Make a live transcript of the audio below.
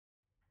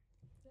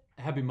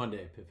Happy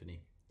Monday, Epiphany.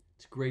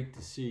 It's great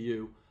to see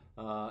you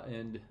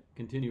and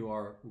continue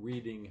our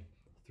reading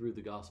through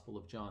the Gospel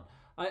of John.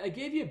 I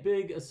gave you a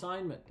big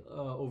assignment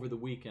over the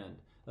weekend.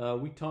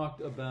 We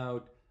talked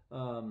about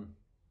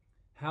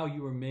how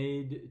you were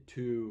made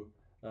to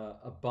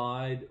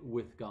abide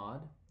with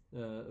God.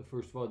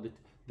 First of all,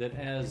 that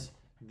as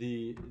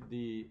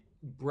the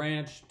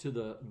branch to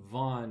the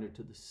vine or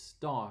to the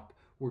stalk,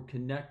 we're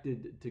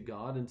connected to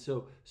God. And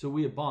so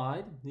we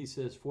abide. He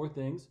says four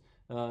things.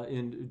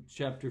 In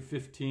chapter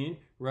 15,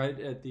 right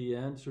at the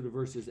end, sort of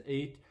verses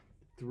 8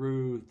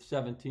 through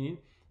 17.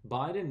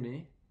 Abide in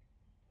me,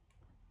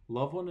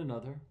 love one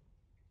another.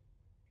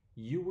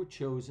 You were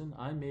chosen,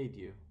 I made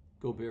you,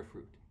 go bear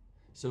fruit.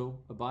 So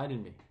abide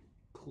in me,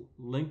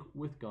 link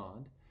with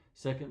God.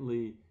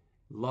 Secondly,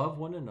 love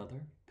one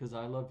another because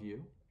I love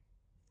you.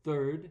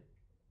 Third,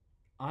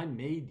 I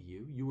made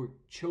you, you were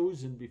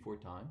chosen before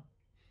time.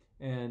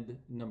 And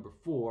number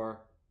 4,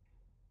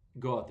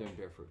 go out there and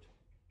bear fruit.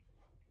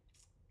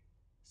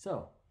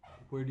 So,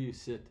 where do you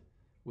sit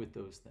with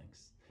those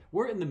things?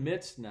 We're in the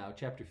midst now,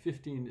 chapter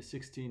 15,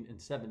 16, and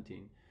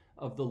 17,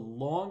 of the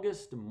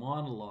longest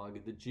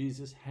monologue that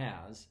Jesus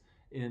has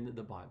in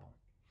the Bible.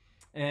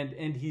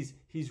 And he's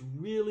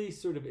really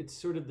it's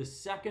sort of the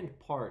second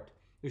part.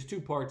 There's two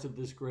parts of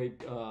this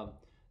great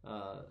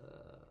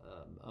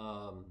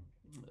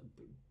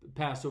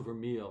Passover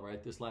meal,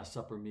 right? This Last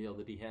Supper meal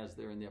that he has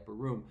there in the upper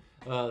room.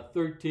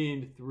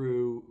 13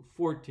 through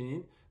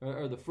 14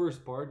 are the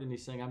first part, and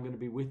he's saying, I'm going to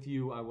be with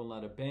you, I will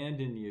not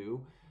abandon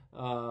you.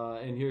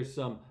 And here's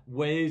some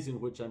ways in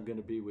which I'm going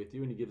to be with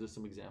you, and he gives us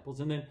some examples.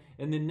 And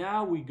then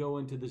now we go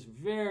into this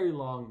very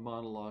long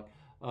monologue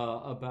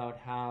about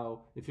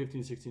how, in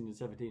 15, 16, and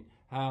 17,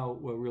 how,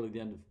 well, really the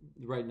end of,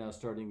 right now,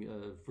 starting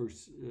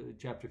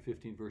chapter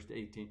 15, verse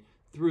 18,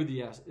 through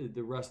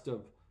the rest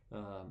of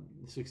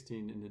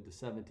 16 and into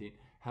 17,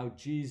 how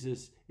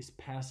Jesus is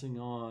passing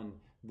on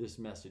this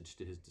message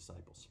to his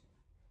disciples.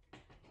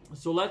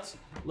 So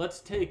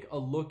let's take a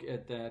look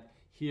at that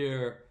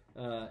here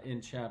in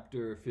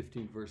chapter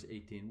 15, verse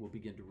 18. We'll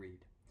begin to read.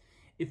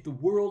 If the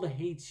world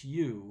hates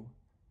you,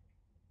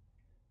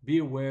 be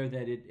aware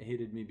that it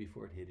hated me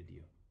before it hated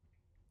you.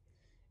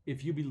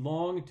 If you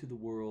belong to the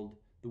world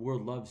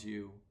loves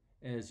you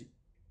as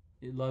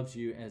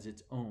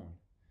its own.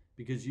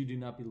 Because you do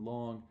not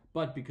belong,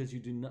 but because you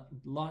do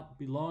not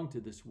belong to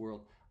this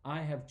world,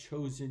 I have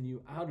chosen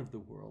you out of the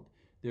world.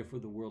 Therefore,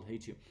 the world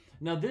hates you.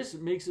 Now, this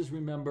makes us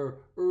remember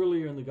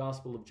earlier in the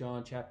Gospel of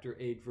John, chapter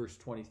 8, verse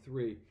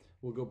 23.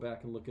 We'll go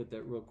back and look at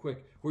that real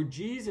quick, where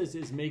Jesus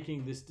is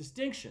making this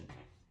distinction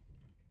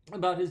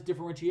about his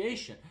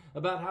differentiation,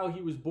 about how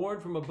he was born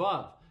from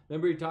above.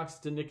 Remember, he talks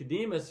to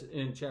Nicodemus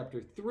in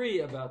chapter 3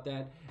 about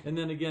that. And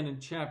then again in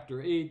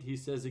chapter 8, he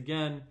says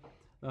again,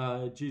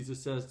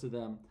 Jesus says to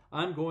them,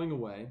 I'm going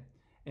away,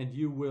 and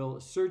you will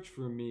search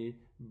for me,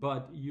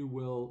 but you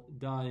will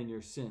die in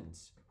your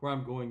sins. Where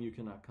I'm going, you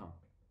cannot come.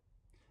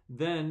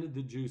 Then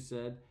the Jews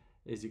said,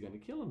 is he going to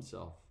kill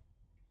himself?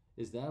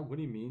 Is that what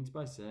he means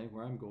by saying,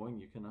 where I'm going,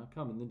 you cannot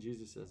come? And then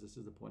Jesus says, this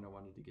is the point I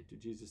wanted to get to.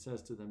 Jesus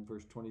says to them,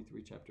 verse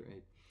 23, chapter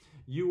 8,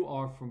 you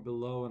are from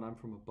below, and I'm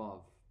from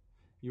above.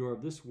 You are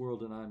of this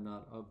world, and I'm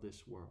not of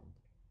this world.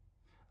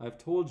 I've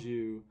told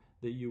you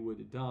that you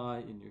would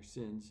die in your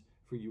sins,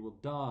 for you will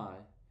die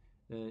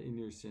in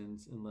your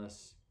sins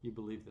unless you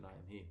believe that I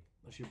am he,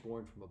 unless you're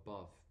born from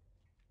above.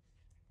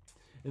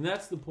 And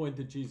that's the point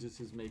that Jesus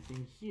is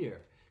making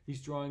here.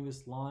 He's drawing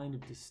this line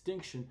of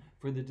distinction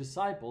for the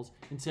disciples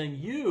and saying,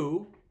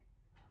 you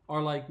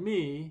are like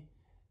me,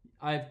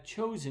 I've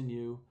chosen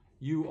you,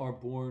 you are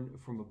born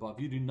from above.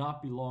 You do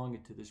not belong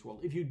to this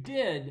world. If you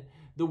did,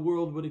 the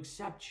world would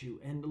accept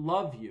you and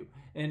love you,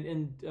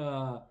 and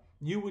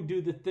you would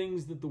do the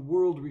things that the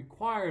world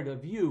required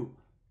of you,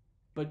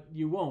 but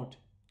you won't.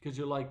 Because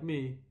you're like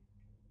me,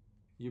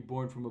 you're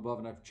born from above,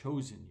 and I've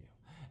chosen you.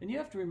 And you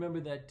have to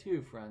remember that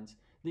too, friends,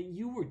 that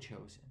you were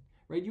chosen,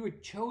 right? You were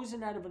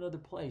chosen out of another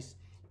place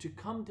to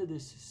come to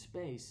this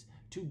space,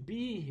 to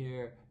be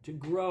here, to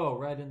grow,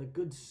 right, in the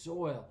good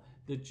soil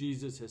that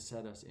Jesus has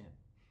set us in.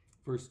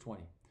 Verse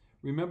 20,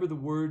 remember the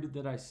word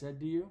that I said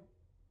to you?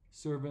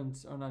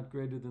 Servants are not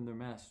greater than their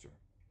master.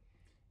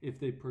 If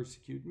they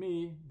persecute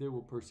me, they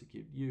will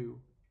persecute you.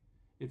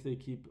 If they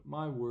keep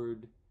my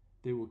word,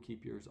 they will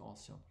keep yours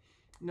also.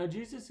 Now,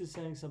 Jesus is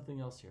saying something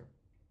else here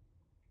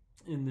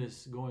in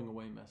this going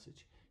away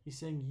message. He's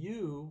saying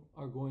you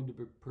are going to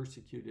be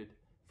persecuted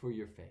for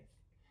your faith.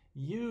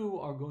 You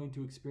are going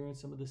to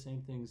experience some of the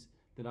same things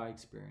that I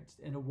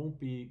experienced, and it won't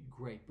be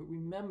great. But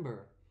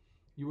remember,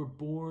 you were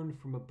born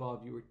from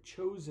above. You were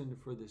chosen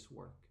for this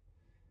work.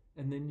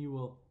 And then you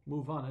will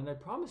move on. And I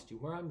promised you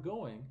where I'm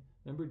going,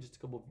 remember just a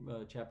couple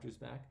of chapters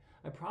back,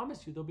 I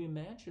promised you there'll be a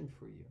mansion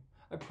for you.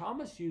 I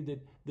promise you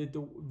that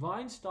the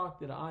vine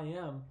stalk that I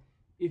am,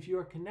 if you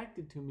are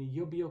connected to me,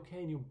 you'll be okay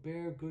and you'll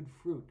bear good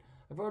fruit.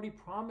 I've already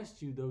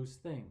promised you those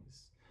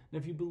things. Now,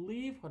 if you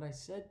believe what I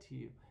said to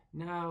you,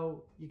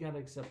 now you got to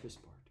accept this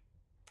part.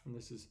 And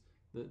this is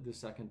the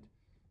second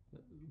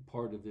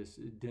part of this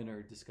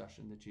dinner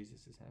discussion that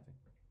Jesus is having.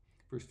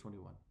 Verse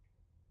 21.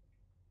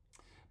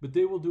 But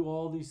they will do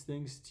all these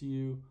things to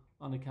you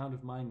on account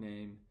of my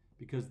name,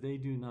 because they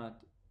do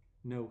not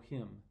know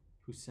him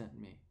who sent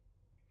me.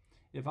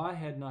 If I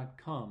had not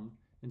come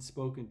and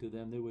spoken to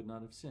them, they would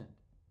not have sinned.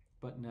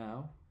 But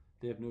now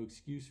they have no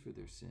excuse for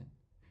their sin.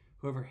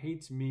 Whoever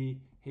hates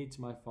me hates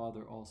my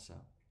Father also.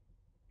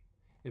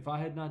 If I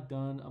had not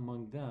done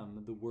among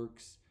them the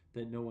works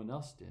that no one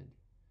else did,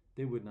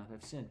 they would not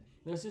have sinned.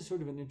 This is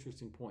sort of an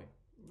interesting point.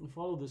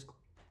 Follow this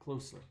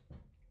closely.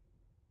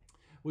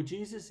 What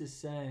Jesus is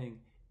saying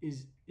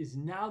is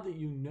now that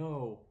you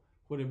know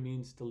what it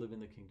means to live in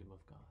the kingdom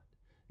of God,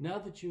 now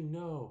that you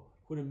know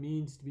what it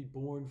means to be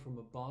born from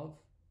above,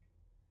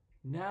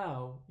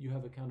 now you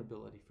have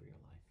accountability for your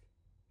life.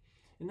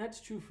 And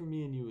that's true for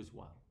me and you as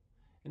well.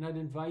 And I'd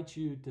invite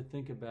you to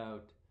think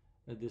about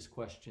this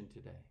question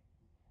today.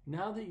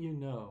 Now that you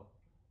know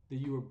that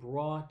you were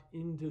brought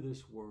into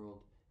this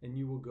world and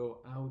you will go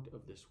out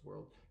of this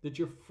world, that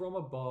you're from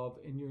above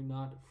and you're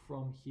not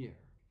from here,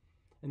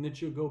 and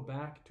that you'll go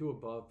back to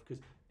above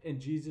and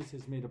Jesus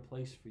has made a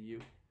place for you,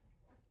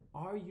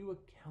 are you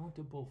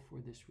accountable for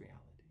this reality?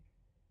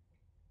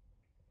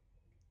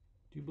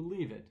 Do you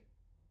believe it?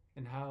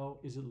 And how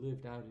is it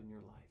lived out in your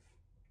life?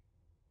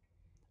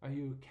 Are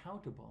you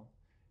accountable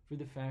for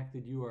the fact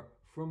that you are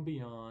from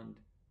beyond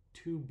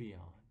to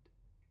beyond?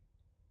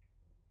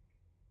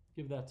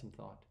 Give that some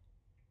thought.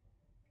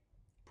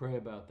 Pray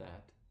about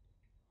that.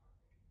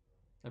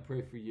 I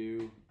pray for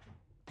you.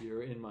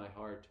 You're in my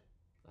heart.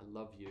 I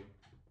love you.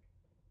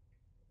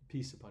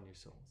 Peace upon your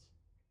souls.